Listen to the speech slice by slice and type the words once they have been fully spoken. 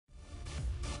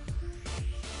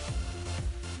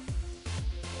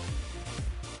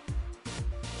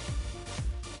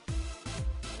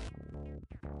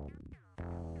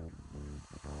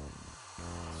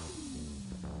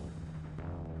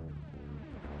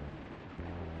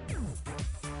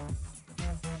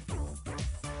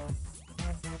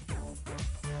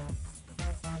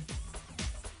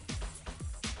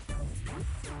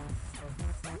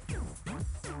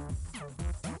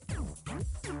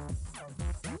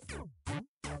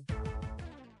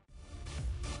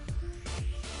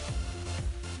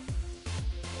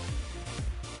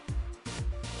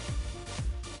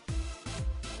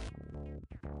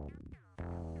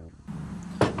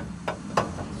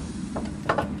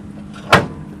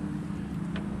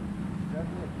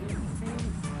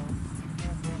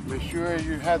sure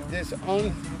you have this on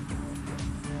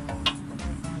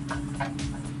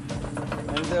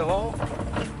in the hole.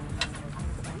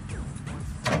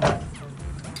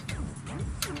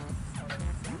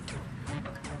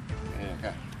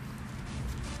 Okay.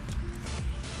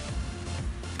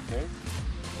 Okay.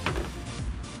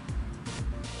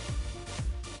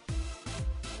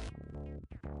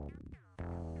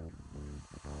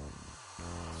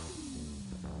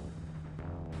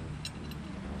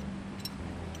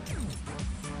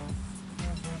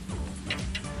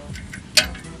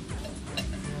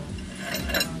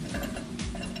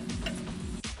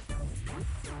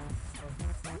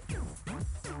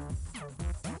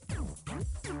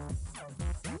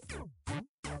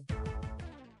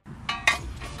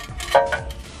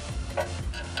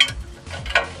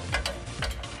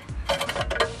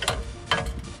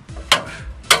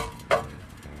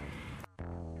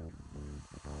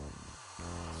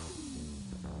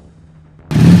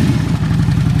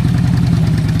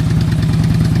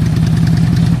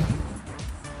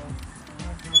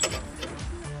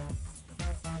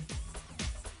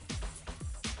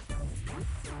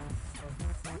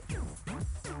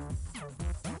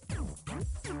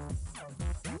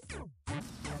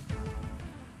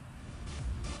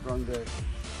 From the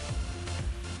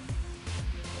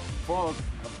fork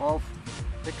above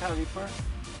the caliper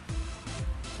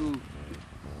to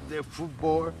the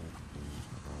footboard.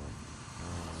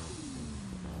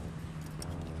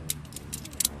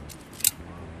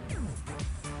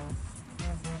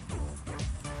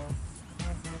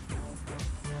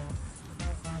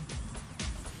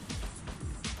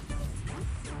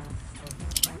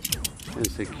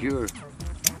 And secure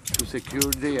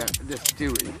the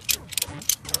steering.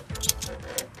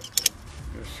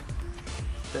 Just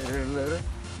take a little.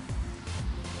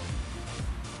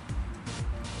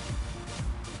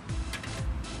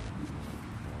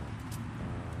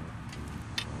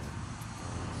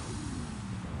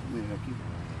 Mira aquí.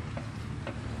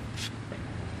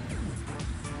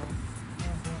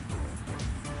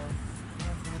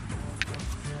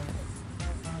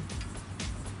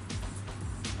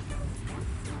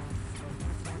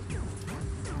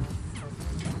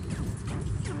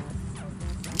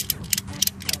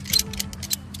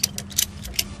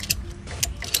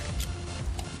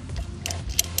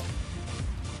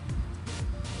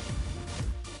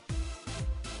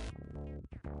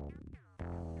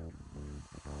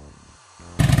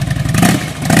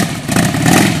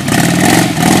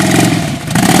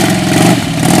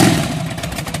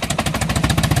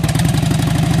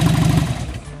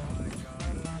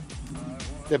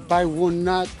 The bike will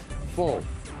not fall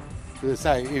to the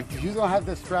side. If you don't have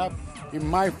the strap, it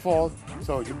might fall.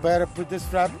 So you better put the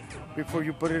strap before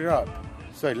you put it up.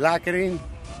 So lock it in,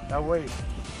 that way it's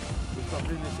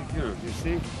completely secure, you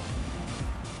see?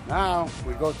 Now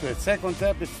we go to the second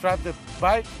step, is strap the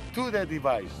bike to the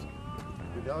device.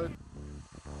 With the other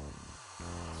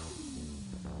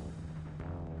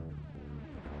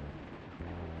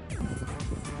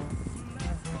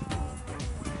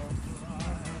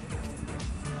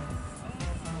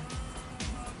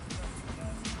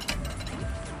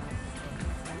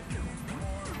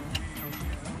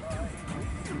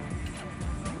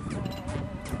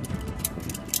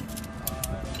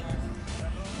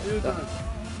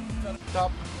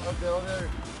top of the other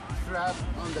strap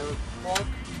on the fork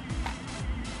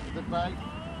of the bike.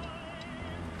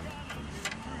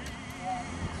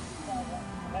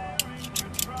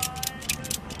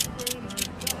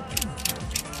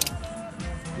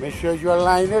 Make sure you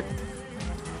align it.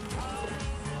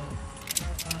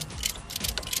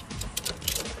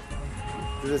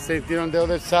 Do the same thing on the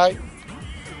other side.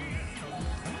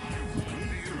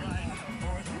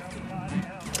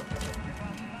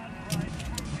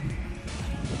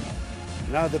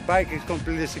 Now the bike is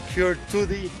completely secured to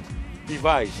the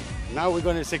device. Now we're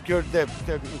going to secure the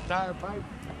entire bike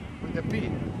with the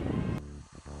pin.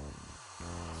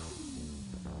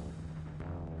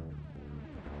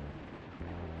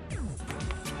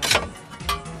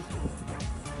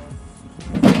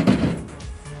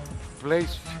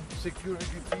 Place security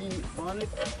pin on it,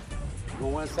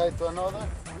 from one side to another.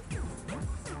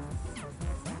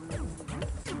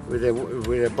 With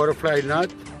a butterfly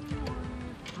nut.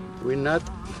 We nut.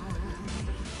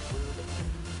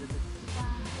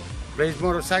 Place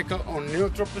motorcycle on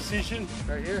neutral position,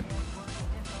 right here.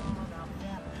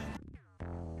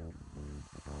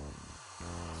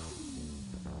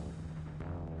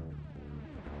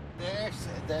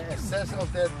 The excess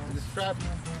of the strap,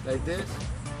 like this.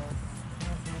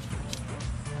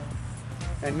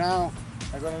 And now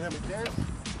I'm gonna do this.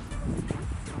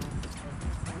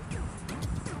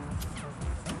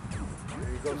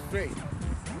 There you go straight.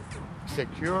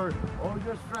 secure all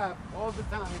your strap all the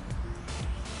time.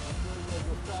 Make sure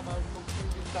your strap are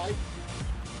completely tight.